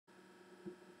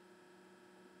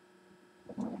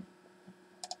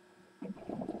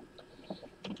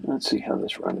Let's see how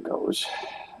this run goes.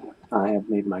 I have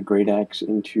made my great axe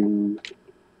into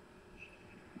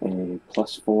a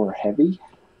 +4 heavy.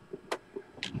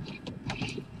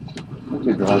 I'm going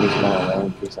to draw this guy away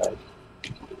in case I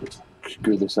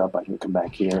screw this up. I can come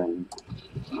back here and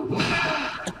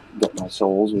get my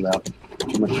souls without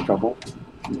too much trouble.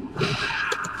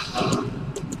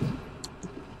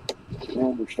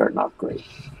 And we're starting off great.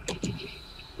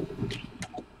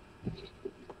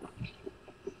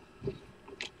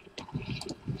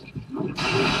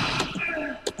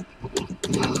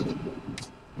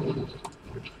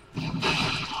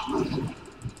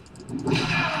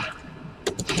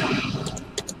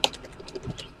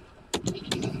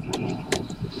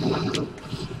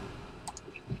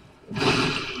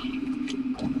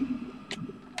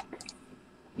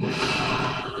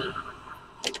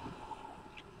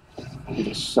 I'm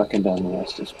just sucking down the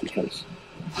Estus because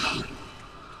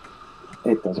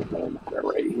it doesn't really matter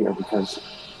right here because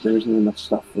there isn't enough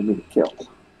stuff for me to kill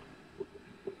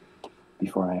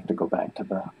before I have to go back to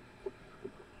the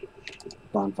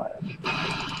bonfire.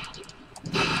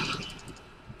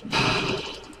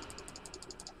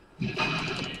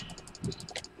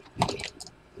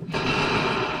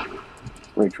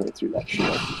 Breaks right through that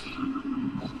shield.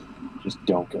 Just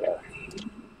don't care.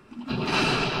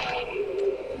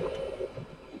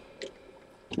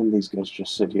 And these guys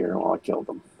just sit here while I kill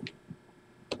them.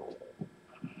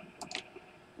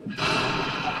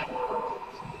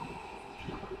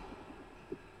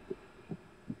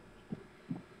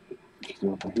 Just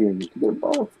over here, you can get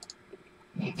both.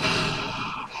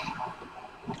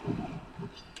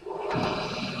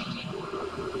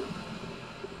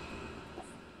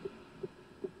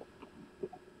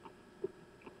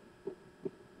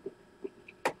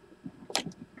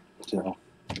 So,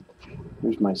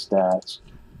 here's my stats.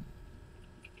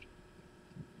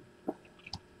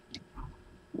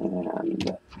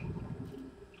 And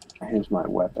here's my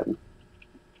weapon.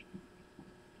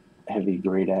 Heavy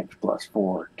great axe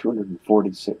 +4,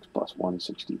 246 plus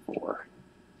 164.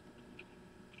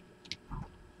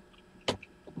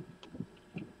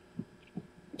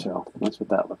 So that's what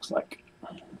that looks like.